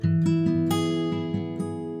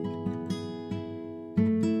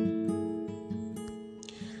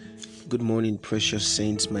Good morning, precious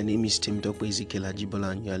saints. My name is Tim Dr. Ezekiel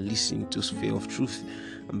Ajibola, and you are listening to Sphere of Truth.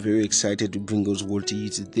 I'm very excited to bring God's word to you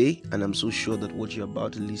today, and I'm so sure that what you're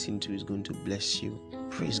about to listen to is going to bless you.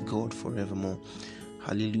 Praise God forevermore.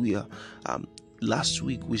 Hallelujah. Last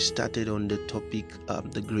week we started on the topic,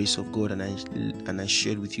 the grace of God, and I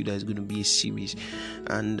shared with you that it's going to be a series.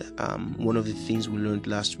 And one of the things we learned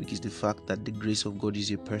last week is the fact that the grace of God is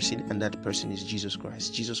a person, and that person is Jesus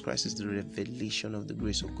Christ. Jesus Christ is the revelation of the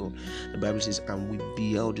grace of God. The Bible says, "And we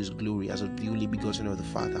beheld His glory as of the only begotten of the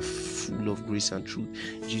Father, full of grace and truth."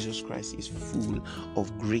 Jesus Christ is full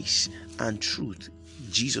of grace and truth.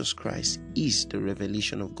 Jesus Christ is the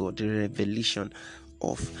revelation of God, the revelation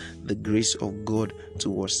of the grace of God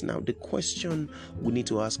to us. Now, the question we need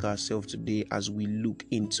to ask ourselves today as we look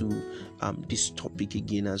into this topic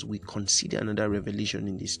again, as we consider another revelation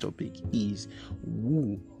in this topic, is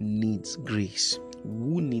who needs grace?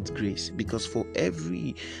 Who needs grace? Because for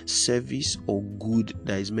every service or good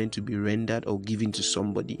that is meant to be rendered or given to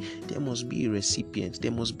somebody, there must be a recipient. There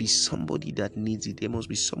must be somebody that needs it. There must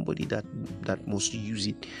be somebody that must use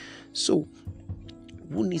it. So,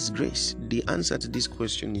 who needs grace? The answer to this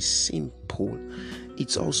question is simple.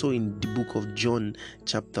 It's also in the book of John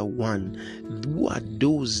chapter 1. Who are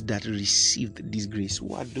those that received this grace?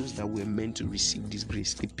 Who are those that were meant to receive this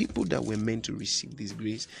grace? The people that were meant to receive this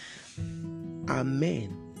grace are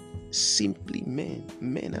men. Simply men.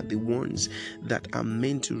 Men are the ones that are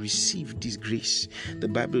meant to receive this grace. The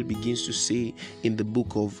Bible begins to say in the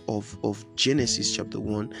book of Genesis chapter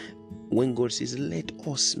 1, when God says, "Let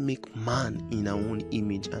us make man in our own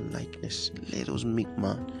image and likeness." Let us make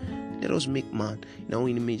man. Let us make man in our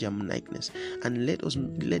own image and likeness, and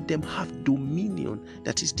let them have dominion.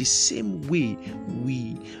 That is the same way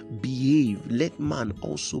we behave. Let man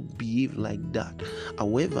also behave like that.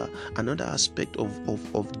 However, another aspect of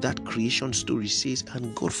that creation story says,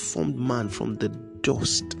 "And God formed man from the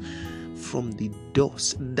dust." From the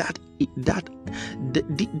dust.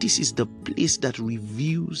 This is the place that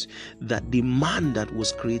reveals that the man that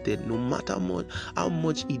was created, no matter how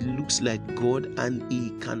much it looks like God and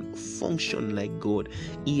he can function like God,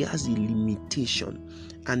 he has a limitation,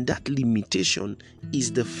 and that limitation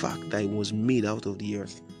is the fact that he was made out of the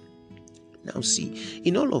earth. Now see,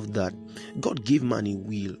 in all of that, God gave man a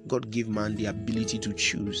will. God gave man the ability to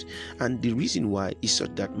choose. And the reason why is so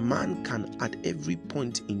that man can at every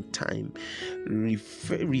point in time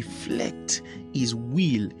reflect his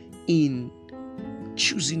will in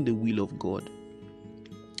choosing the will of God.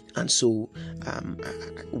 And so,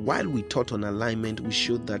 while we taught on alignment, we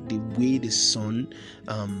showed that the way the sun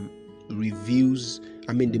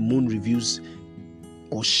the moon reveals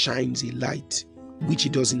or shines a light which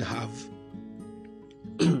it doesn't have.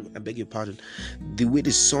 I beg your pardon. The way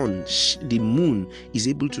the moon is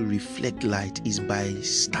able to reflect light is by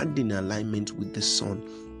standing in alignment with the sun.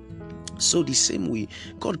 So the same way,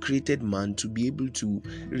 God created man to be able to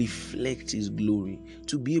reflect his glory,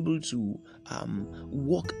 to be able to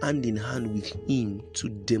walk hand in hand with him to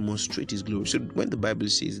demonstrate his glory. So when the Bible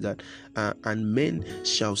says that, and men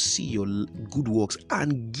shall see your good works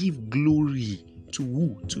and give glory to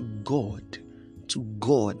who? To God. To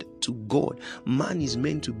God. Man is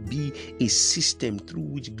meant to be a system through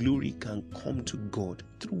which glory can come to God.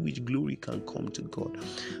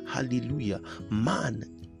 Hallelujah. Man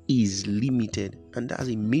is limited, and that's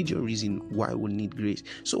a major reason why we need grace.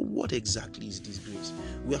 So what exactly is this grace?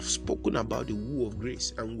 We have spoken about the who of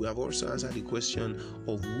grace, and we have also answered the question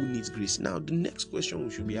of who needs grace. Now the next question we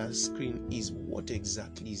should be asking is, what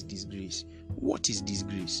exactly is this grace? What is this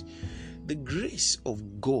grace? The grace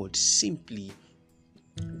of God simply,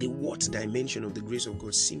 the what dimension of the grace of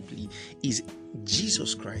God simply is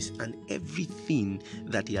Jesus Christ and everything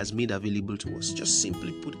that He has made available to us. Just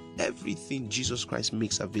simply put, everything Jesus Christ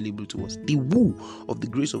makes available to us. The who of the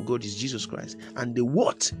grace of God is Jesus Christ, and the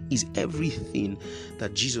what is everything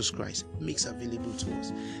that Jesus Christ makes available to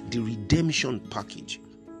us. The redemption package,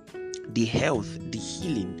 the health, the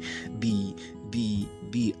healing, the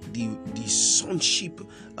sonship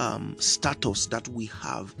status that we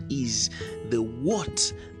have is the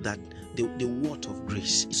what that the word of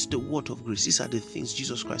grace. It's the word of grace. These are the things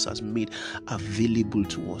Jesus Christ has made available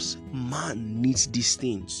to us. Man needs these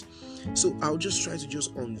things. So I'll just try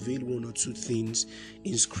to unveil one or two things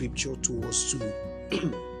in scripture to us to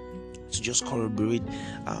just corroborate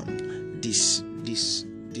this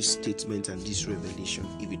this statement and this revelation.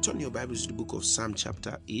 If you turn your Bibles to the book of Psalm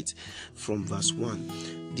chapter 8 from verse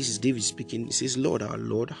 1, this is David speaking. He says, Lord, our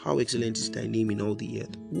Lord, how excellent is thy name in all the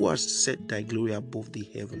earth, who has set thy glory above the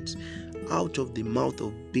heavens. Out of the mouth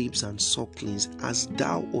of babes and sucklings hast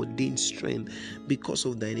thou ordained strength because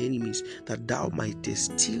of thine enemies, that thou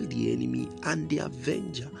mightest steal the enemy and the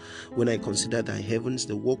avenger. When I consider thy heavens,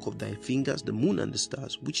 the work of thy fingers, the moon and the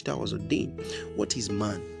stars, which thou hast ordained, what is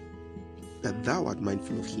man, that thou art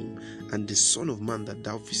mindful of him, and the Son of Man, that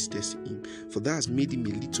thou visitest him? For thou hast made him a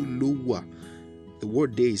little lower. The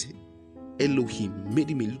word there is Elohim, made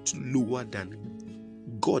him a little lower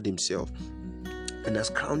than God himself, and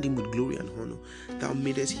hast crowned him with glory and honor. Thou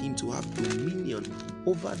madest him to have dominion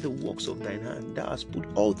over the works of thine hand. Thou hast put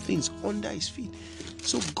all things under his feet.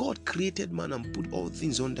 So God created man and put all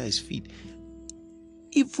things under his feet,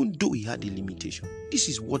 even though he had a limitation. This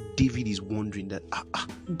is what David is wondering, that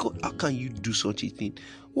God, how can you do such a thing?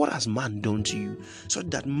 What has man done to you so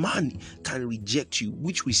that man can reject you?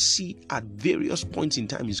 Which we see at various points in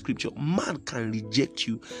time in scripture. Man can reject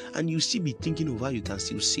you, and you still be thinking of how you can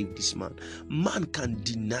still save this man. Man can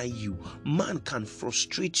deny you. Man can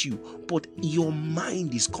frustrate you, but your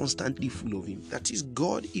mind is constantly full of him. That is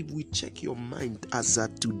God. If we check your mind as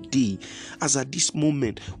at today, as at this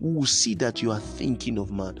moment, we will see that you are thinking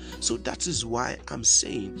of man. So that is why I'm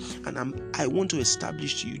saying, and I want to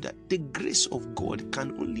establish to you that the grace of God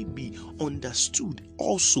can only be understood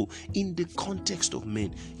also in the context of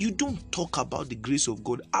men. You don't talk about the grace of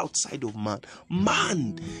God outside of man.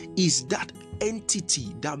 Man is that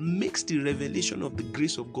entity that makes the revelation of the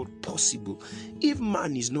grace of God possible. If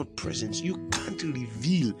man is not present, you can't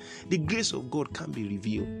reveal. The grace of God can't be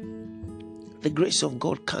revealed. The grace of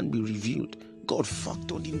God can't be revealed. God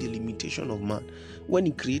factored in the limitation of man when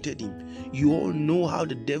he created him. You all know how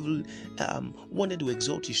the devil wanted to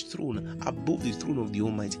exalt his throne above the throne of the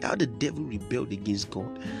Almighty. How the devil rebelled against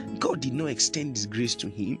God. God did not extend his grace to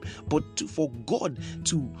him, but for God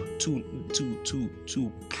to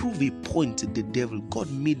prove a point to the devil, God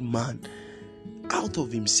made man out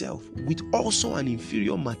of himself with also an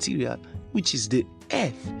inferior material, which is the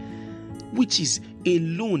earth, which is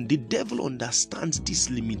alone. The devil understands this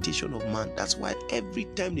limitation of man. That's why every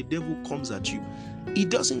time the devil comes at you, he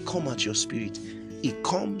doesn't come at your spirit, he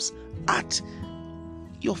comes at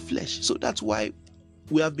your flesh. So that's why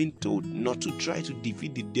we have been told not to try to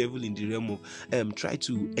defeat the devil in the realm of try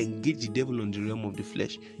to engage the devil in the realm of the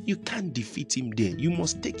flesh. You can't defeat him there. You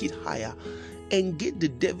must take it higher. Engage the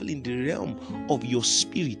devil in the realm of your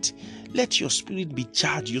spirit. Let your spirit be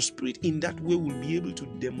charged. Your spirit in that way will be able to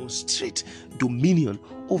demonstrate dominion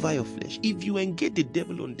over your flesh. If you engage the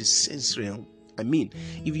devil on the sense realm,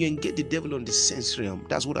 if you engage the devil on the sense realm,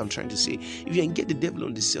 that's what I'm trying to say. If you engage the devil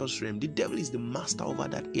on the sense realm, the devil is the master over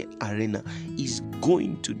that arena. He's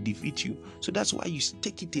going to defeat you. So that's why you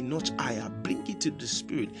take it a notch higher. Bring it to the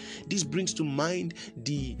spirit. This brings to mind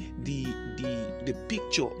the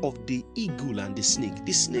picture of the eagle and the snake.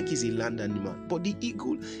 The snake is a land animal, but the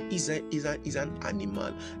eagle is an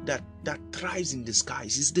animal that thrives in the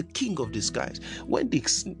skies. It's the king of the skies. When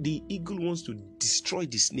the eagle wants to destroy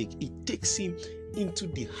the snake, it takes him into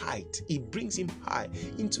the height. It brings him high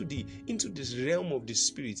into this realm of the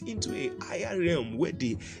spirit, into a higher realm where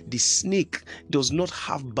the snake does not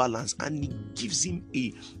have balance, and it gives him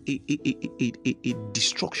a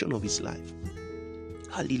destruction of his life.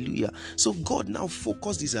 Hallelujah. So God now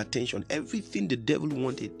focused his attention. Everything the devil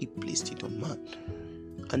wanted, he placed it on man.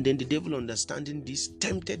 And then the devil, understanding this,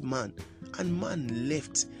 tempted man, and man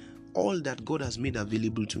left all that God has made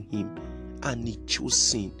available to him, and he chose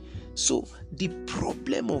sin. So the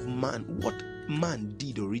problem of man, what man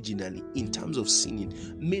did originally in terms of sinning,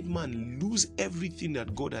 made man lose everything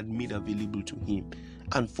that God had made available to him.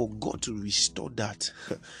 And for God to restore that,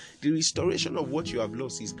 the restoration of what you have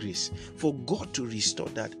lost is grace. For God to restore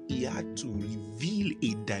that, he had to reveal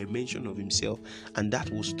a dimension of himself, and that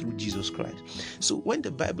was through Jesus Christ. So when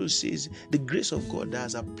the Bible says the grace of God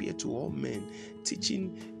has appeared to all men,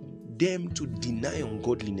 teaching them to deny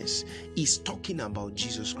ungodliness, is talking about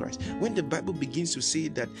Jesus Christ. When the Bible begins to say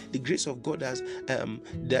that the grace of God has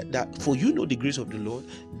that for you know the grace of the Lord,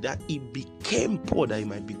 that he became poor that he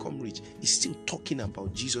might become rich, is still talking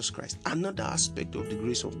about Jesus Christ. Another aspect of the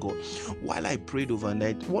grace of God. While I prayed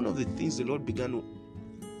overnight, one of the things the Lord began to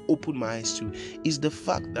open my eyes to is the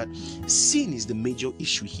fact that sin is the major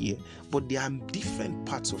issue here, but there are different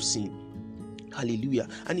parts of sin. Hallelujah.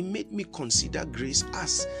 And it made me consider grace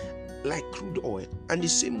as like crude oil, and the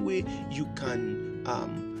same way you can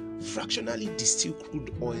fractionally distill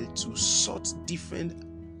crude oil to sort different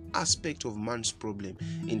aspect of man's problem,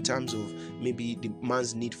 in terms of maybe the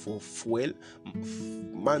man's need for fuel,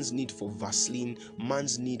 man's need for Vaseline,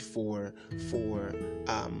 man's need for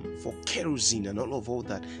kerosene and all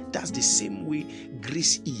that. That's the same way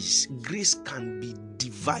grace is. Grace can be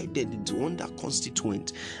divided into under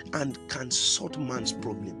constituent and can sort man's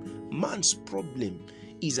problem. Man's problem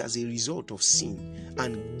is as a result of sin,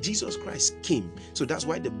 and Jesus Christ came. So that's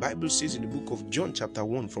why the Bible says in the book of John chapter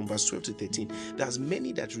 1 from verse 12 to 13, that as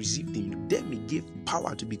many that received him, them he gave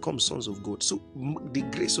power to become sons of God. So the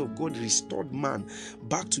grace of God restored man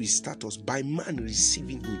back to his status by man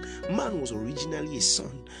receiving him. Man was originally a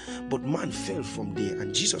son, but man fell from there,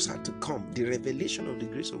 and Jesus had to come, the revelation of the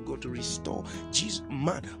grace of God, to restore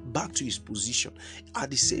man back to his position.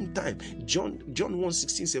 At the same time, John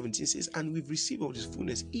 1:16-17 says, and we've received of his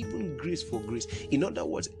fullness, even grace for grace. In other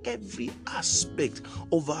words, every aspect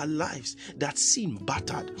of our lives that sin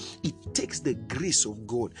battered, it takes the grace of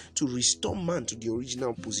God to restore man to the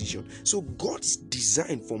original position. So God's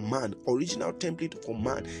design for man, original template for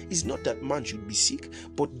man, is not that man should be sick,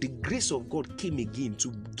 but the grace of God came again to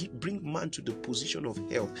bring man to the position of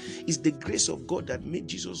health. It's the grace of God that made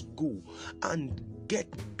Jesus go and get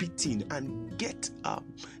beaten and get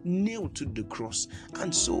nailed to the cross.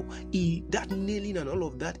 And so that nailing and all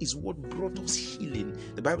of that is what brought us healing.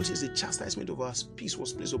 The Bible says the chastisement of our peace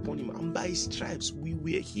was placed upon him, and by his stripes we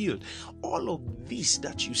were healed. All of this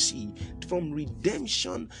that you see from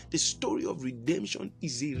redemption, the story of redemption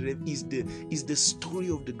is the story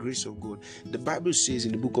of the grace of God. The Bible says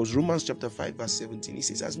in the book of Romans chapter 5 verse 17, it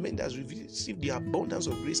says, as men that receive the abundance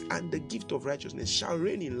of grace and the gift of righteousness shall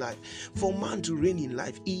reign in life. For man to reign in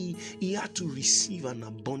life, he had to receive an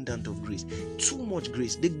abundance of grace. Too much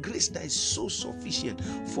grace, the grace that is so sufficient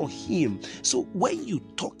for him. So when you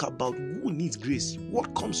talk about who needs grace,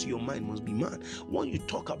 what comes to your mind must be man. When you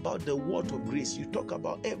talk about the word of grace, you talk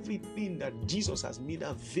about everything that Jesus has made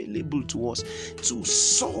available to us to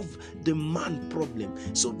solve the man problem.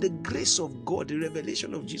 So the grace of God, the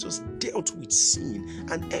revelation of Jesus, dealt with sin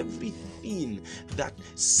and everything that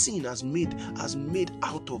sin has made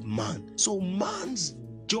out of man. So man's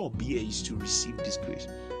job here is to receive this grace.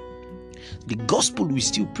 The gospel we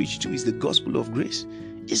still preach to is the gospel of grace.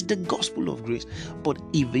 It's the gospel of grace. But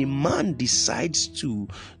if a man decides to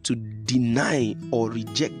deny or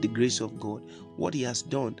reject the grace of God, what he has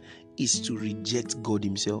done is to reject God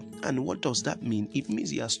himself. And what does that mean? It means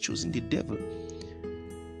he has chosen the devil.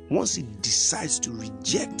 Once he decides to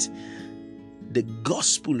reject the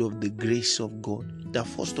gospel of the grace of God, that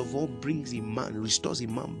first of all restores a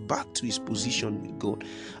man back to his position with God,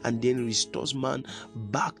 and then restores man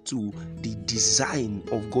back to the design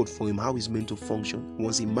of God for him, how he's meant to function.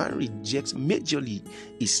 Once a man rejects majorly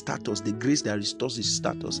his status, the grace that restores his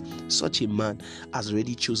status, such a man has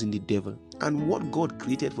already chosen the devil. And what God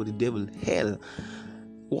created for the devil, hell,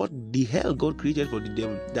 what the hell God created for the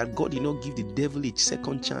devil, that God did not give the devil a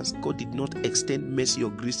second chance, God did not extend mercy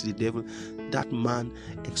or grace to the devil, that man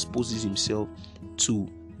exposes himself to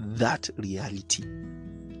that reality.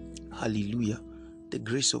 Hallelujah. The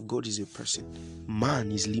grace of God is a person.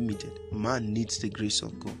 Man is limited. Man needs the grace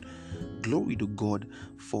of God. Glory to God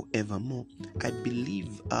forevermore. I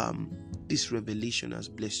believe this revelation has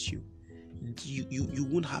blessed you. You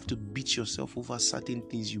won't have to beat yourself over certain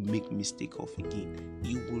things you make mistake of again.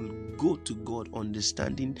 You will go to God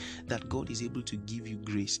understanding that God is able to give you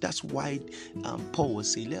grace. That's why Paul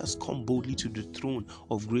was saying, let us come boldly to the throne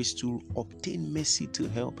of grace to obtain mercy to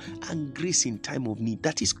help and grace in time of need.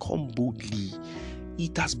 That is, come boldly.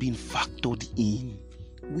 It has been factored in.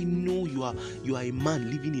 We know you are a man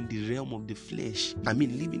living in the realm of the flesh.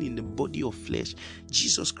 Living in the body of flesh.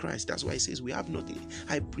 Jesus Christ, that's why he says we have not a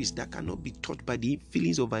high priest that cannot be taught by the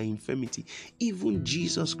feelings of our infirmity. Even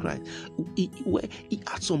Jesus Christ,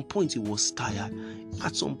 at some point he was tired.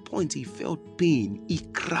 At some point he felt pain. He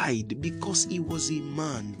cried because he was a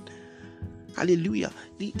man. Hallelujah.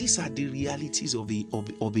 These are the realities of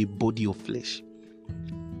a body of flesh.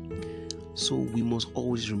 So we must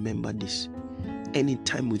always remember this.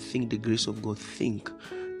 Anytime we think the grace of God, think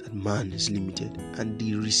that man is limited, and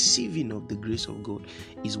the receiving of the grace of God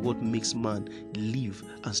is what makes man live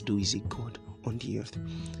as though he's a God on the earth.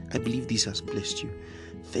 I believe this has blessed you.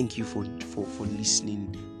 Thank you for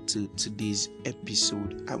listening to today's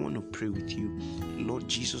episode. I want to pray with you. Lord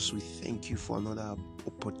Jesus, we thank you for another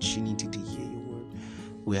opportunity to hear your word.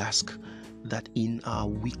 We ask that in our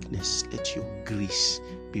weakness, let your grace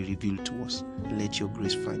be revealed to us. Let your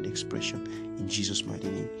grace find expression in Jesus' mighty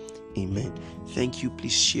name. Amen. Thank you.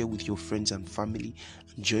 Please share with your friends and family,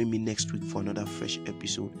 and join me next week for another fresh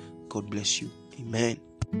episode. God bless you. Amen.